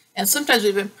interview. And sometimes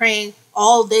we've been praying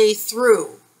all day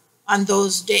through on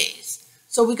those days.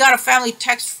 So we got a family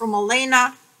text from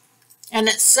Elena, and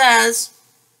it says,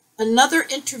 another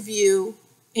interview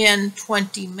in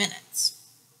 20 minutes.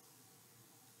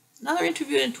 Another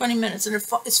interview in 20 minutes. And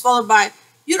it's followed by,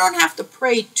 you don't have to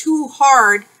pray too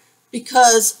hard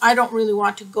because I don't really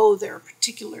want to go there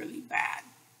particularly bad.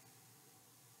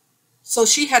 So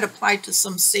she had applied to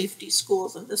some safety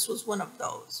schools, and this was one of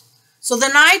those. So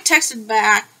then I texted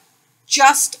back,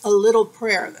 just a little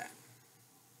prayer then.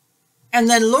 And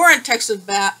then Lauren texted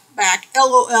back,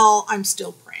 LOL, I'm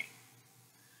still praying.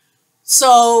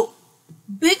 So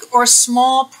big or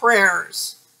small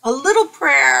prayers, a little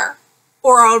prayer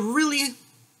or a really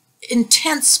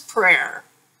intense prayer,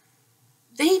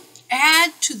 they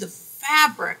add to the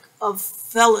fabric of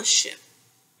fellowship,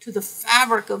 to the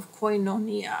fabric of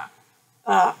koinonia,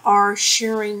 our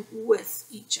sharing with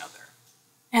each other.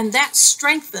 And that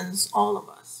strengthens all of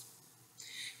us.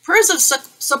 Prayers of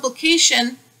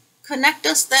supplication connect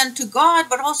us then to God,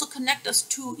 but also connect us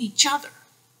to each other.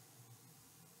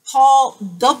 Paul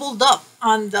doubled up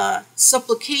on the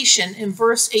supplication in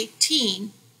verse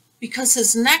 18 because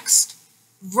his next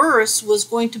verse was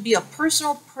going to be a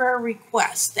personal prayer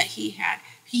request that he had.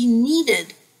 He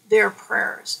needed their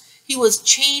prayers. He was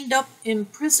chained up in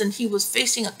prison. He was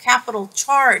facing a capital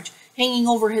charge hanging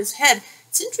over his head.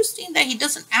 It's interesting that he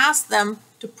doesn't ask them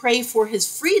to pray for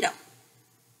his freedom.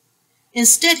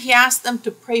 Instead, he asked them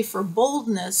to pray for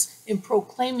boldness in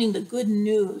proclaiming the good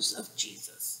news of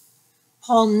Jesus.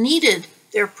 Paul needed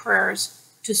their prayers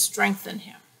to strengthen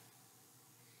him.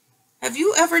 Have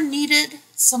you ever needed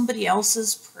somebody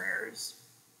else's prayers?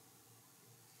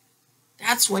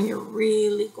 That's when you're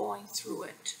really going through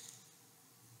it.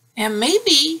 And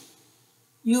maybe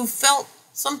you felt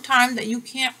sometime that you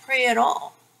can't pray at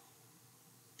all.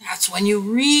 That's when you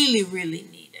really, really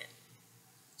need it.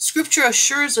 Scripture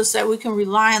assures us that we can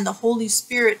rely on the Holy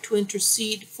Spirit to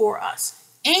intercede for us,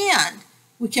 and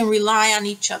we can rely on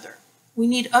each other. We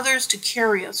need others to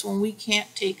carry us when we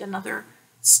can't take another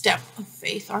step of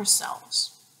faith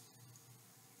ourselves.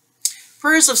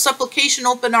 Prayers of supplication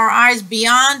open our eyes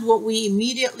beyond what we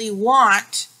immediately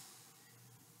want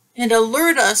and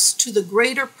alert us to the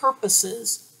greater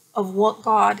purposes of what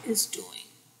God is doing.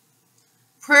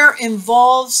 Prayer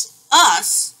involves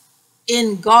us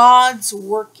in God's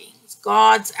workings,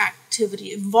 God's activity.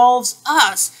 It involves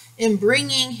us in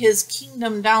bringing his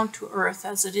kingdom down to earth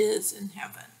as it is in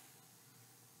heaven.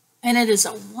 And it is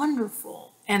a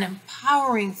wonderful and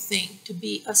empowering thing to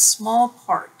be a small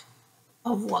part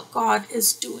of what God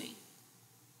is doing.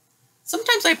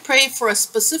 Sometimes I pray for a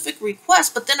specific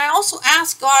request, but then I also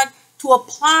ask God to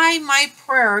apply my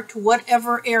prayer to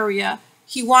whatever area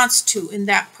he wants to in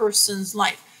that person's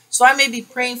life. So I may be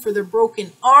praying for their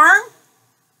broken arm,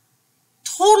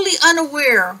 totally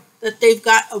unaware that they've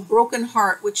got a broken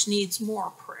heart which needs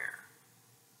more prayer.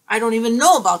 I don't even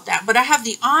know about that, but I have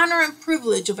the honor and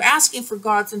privilege of asking for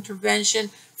God's intervention,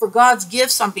 for God's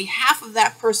gifts on behalf of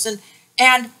that person,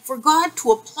 and for God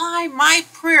to apply my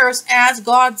prayers as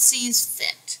God sees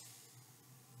fit.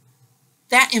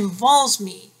 That involves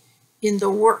me in the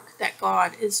work that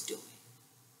God is doing.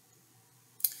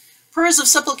 Prayers of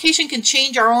supplication can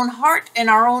change our own heart and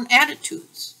our own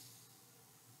attitudes.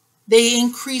 They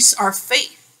increase our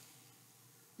faith.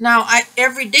 Now,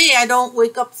 every day I don't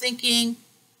wake up thinking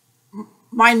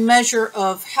my measure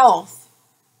of health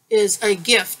is a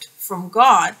gift from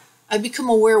God. I become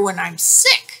aware when I'm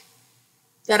sick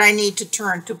that I need to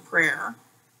turn to prayer.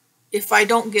 If I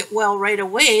don't get well right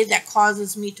away, that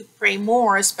causes me to pray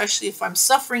more, especially if I'm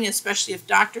suffering, especially if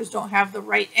doctors don't have the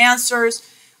right answers.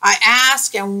 I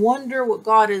ask and wonder what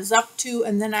God is up to,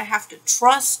 and then I have to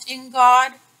trust in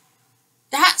God.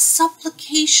 that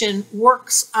supplication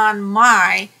works on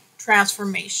my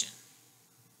transformation.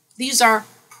 These are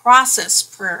process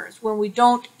prayers when we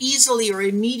don't easily or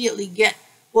immediately get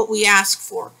what we ask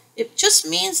for. It just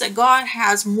means that God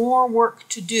has more work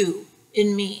to do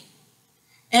in me.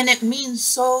 And it means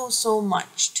so, so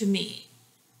much to me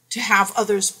to have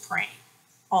others praying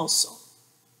also.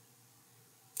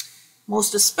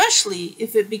 Most especially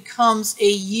if it becomes a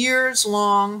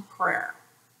years-long prayer.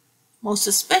 Most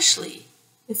especially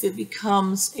if it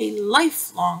becomes a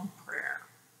lifelong prayer.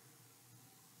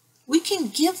 We can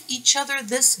give each other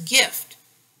this gift,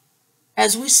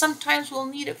 as we sometimes will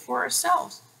need it for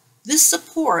ourselves. This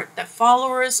support that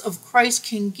followers of Christ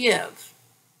can give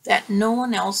that no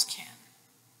one else can.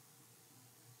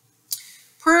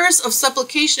 Prayers of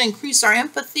supplication increase our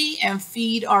empathy and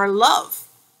feed our love.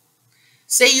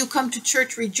 Say you come to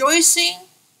church rejoicing,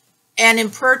 and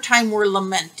in prayer time we're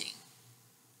lamenting,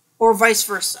 or vice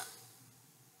versa.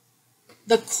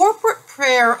 The corporate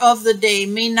prayer of the day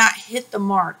may not hit the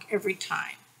mark every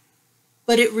time,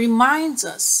 but it reminds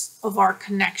us of our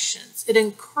connections. It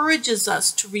encourages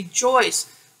us to rejoice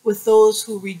with those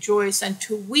who rejoice and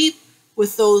to weep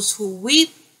with those who weep,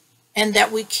 and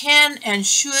that we can and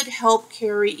should help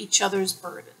carry each other's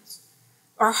burdens.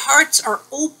 Our hearts are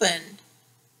opened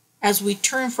as we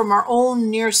turn from our own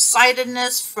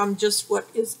nearsightedness, from just what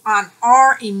is on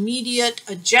our immediate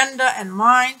agenda and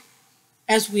mind,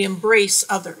 as we embrace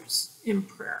others in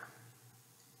prayer.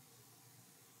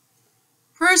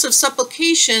 Prayers of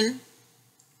supplication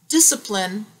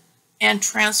discipline and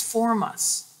transform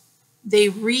us. They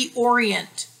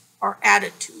reorient our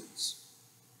attitudes.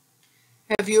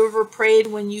 Have you ever prayed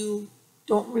when you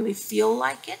don't really feel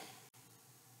like it?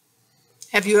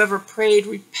 Have you ever prayed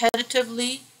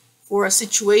repetitively for a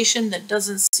situation that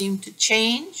doesn't seem to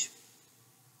change?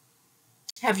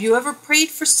 Have you ever prayed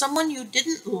for someone you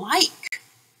didn't like?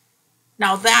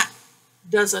 Now that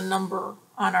does a number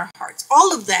on our hearts.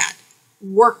 All of that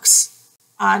works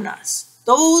on us.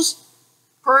 Those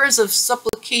prayers of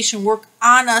supplication work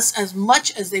on us as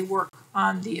much as they work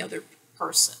on the other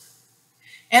person.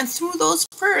 And through those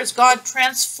prayers, God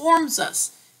transforms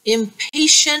us.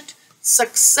 Impatient,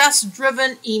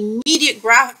 success-driven, immediate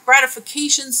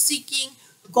gratification-seeking,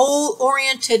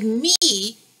 goal-oriented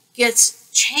me gets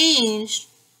changed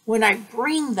when I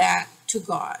bring that to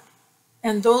God.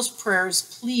 And those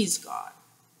prayers please God.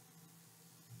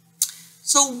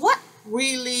 So what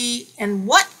really and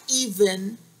what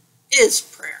even is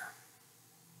prayer?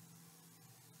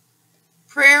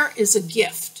 Prayer is a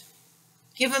gift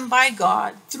given by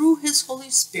God through His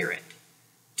Holy Spirit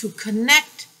to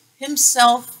connect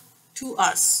Himself to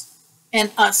us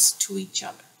and us to each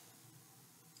other.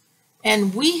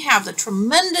 And we have the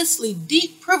tremendously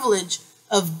deep privilege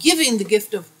of giving the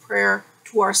gift of prayer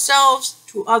to ourselves,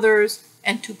 to others,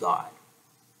 and to God.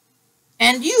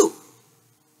 And you,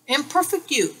 imperfect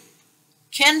you,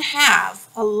 can have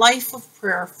a life of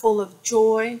prayer full of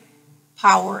joy,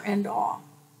 power, and awe.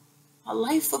 A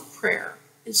life of prayer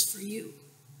is for you.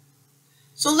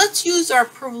 So let's use our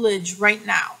privilege right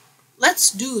now.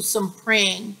 Let's do some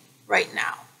praying right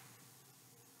now.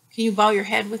 Can you bow your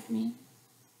head with me?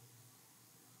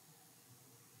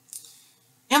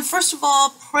 And first of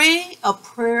all, pray a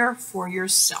prayer for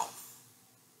yourself.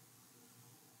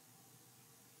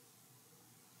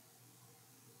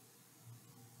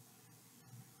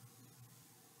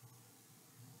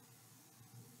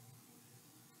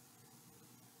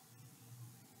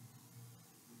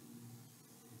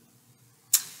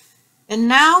 And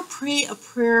now pray a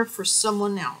prayer for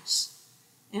someone else.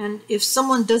 And if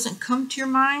someone doesn't come to your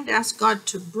mind, ask God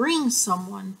to bring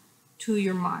someone to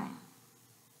your mind.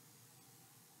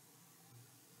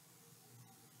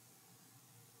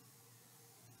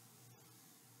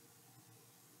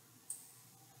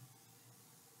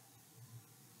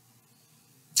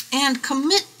 And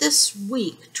commit this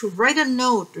week to write a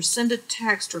note or send a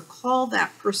text or call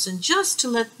that person just to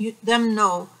let them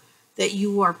know that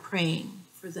you are praying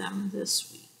for them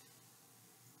this week.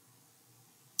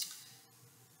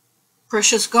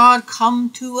 Precious God,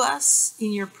 come to us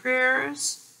in your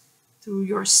prayers through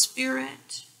your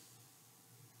Spirit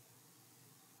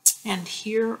and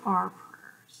hear our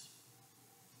prayers.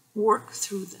 Work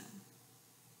through them.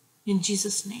 In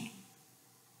Jesus' name,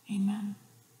 amen.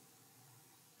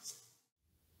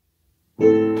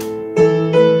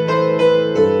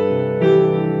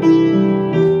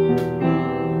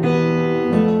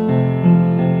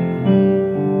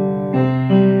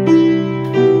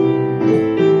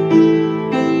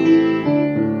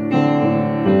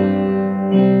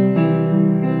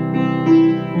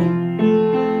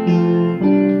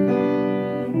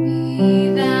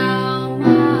 Be thou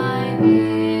my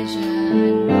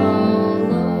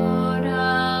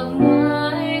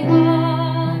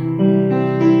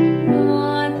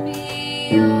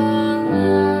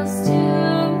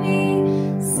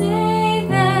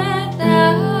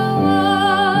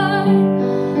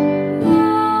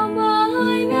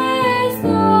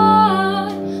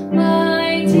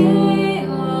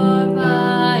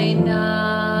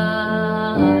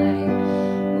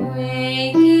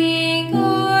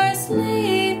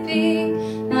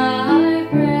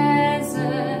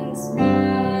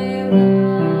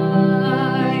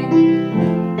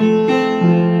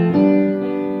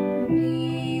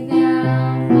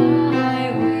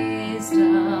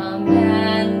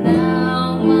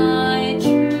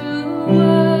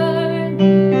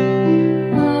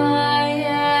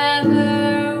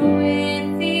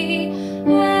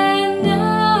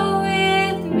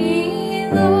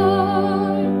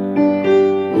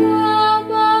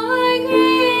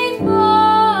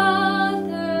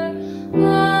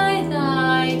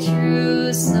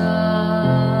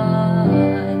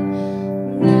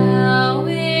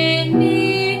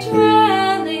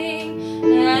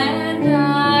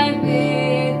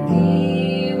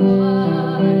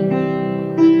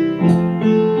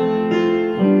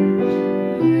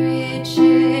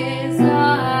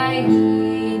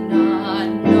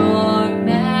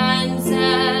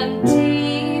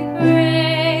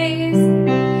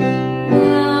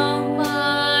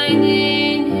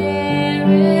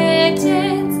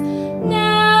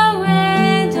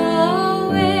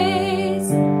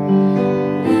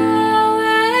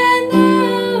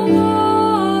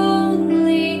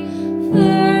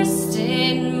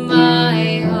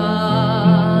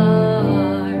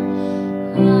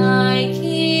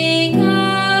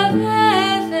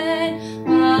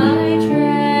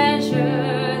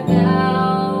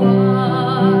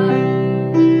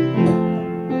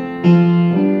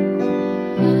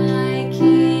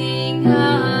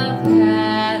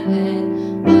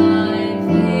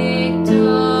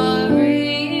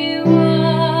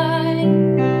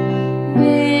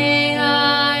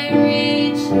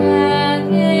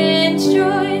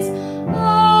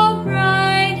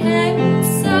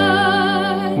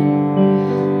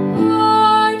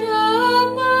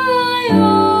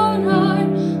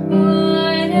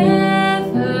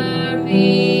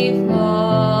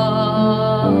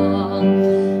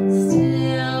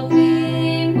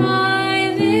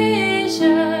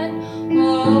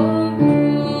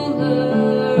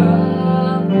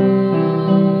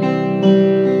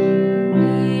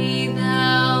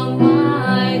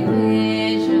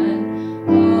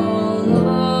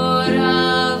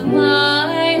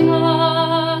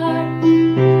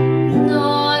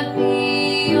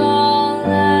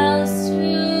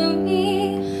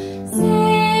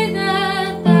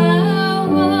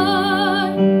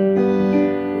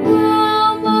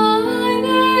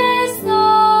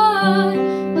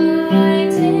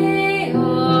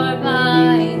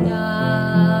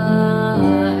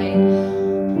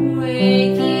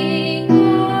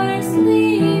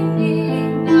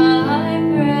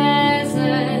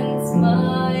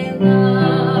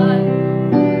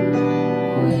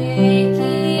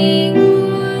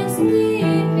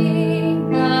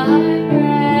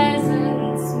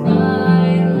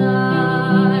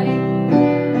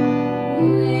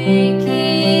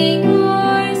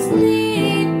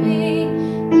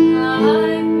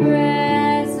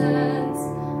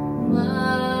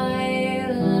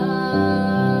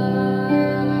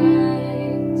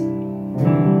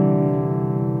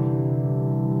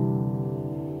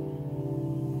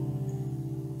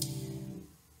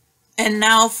And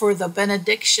now for the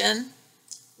benediction,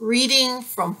 reading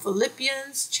from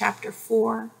Philippians chapter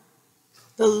 4.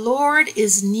 The Lord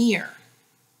is near.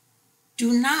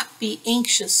 Do not be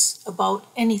anxious about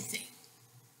anything,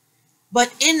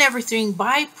 but in everything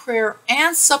by prayer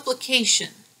and supplication,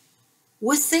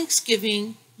 with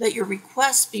thanksgiving, let your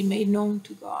requests be made known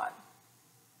to God.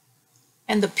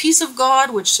 And the peace of God,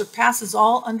 which surpasses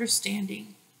all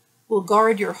understanding, will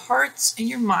guard your hearts and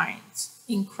your minds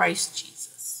in Christ Jesus.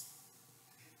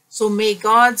 So may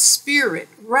God's Spirit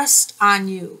rest on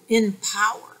you in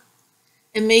power,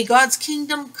 and may God's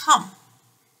kingdom come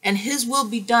and his will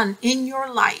be done in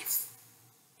your life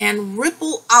and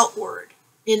ripple outward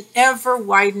in ever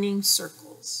widening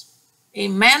circles.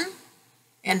 Amen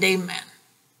and amen.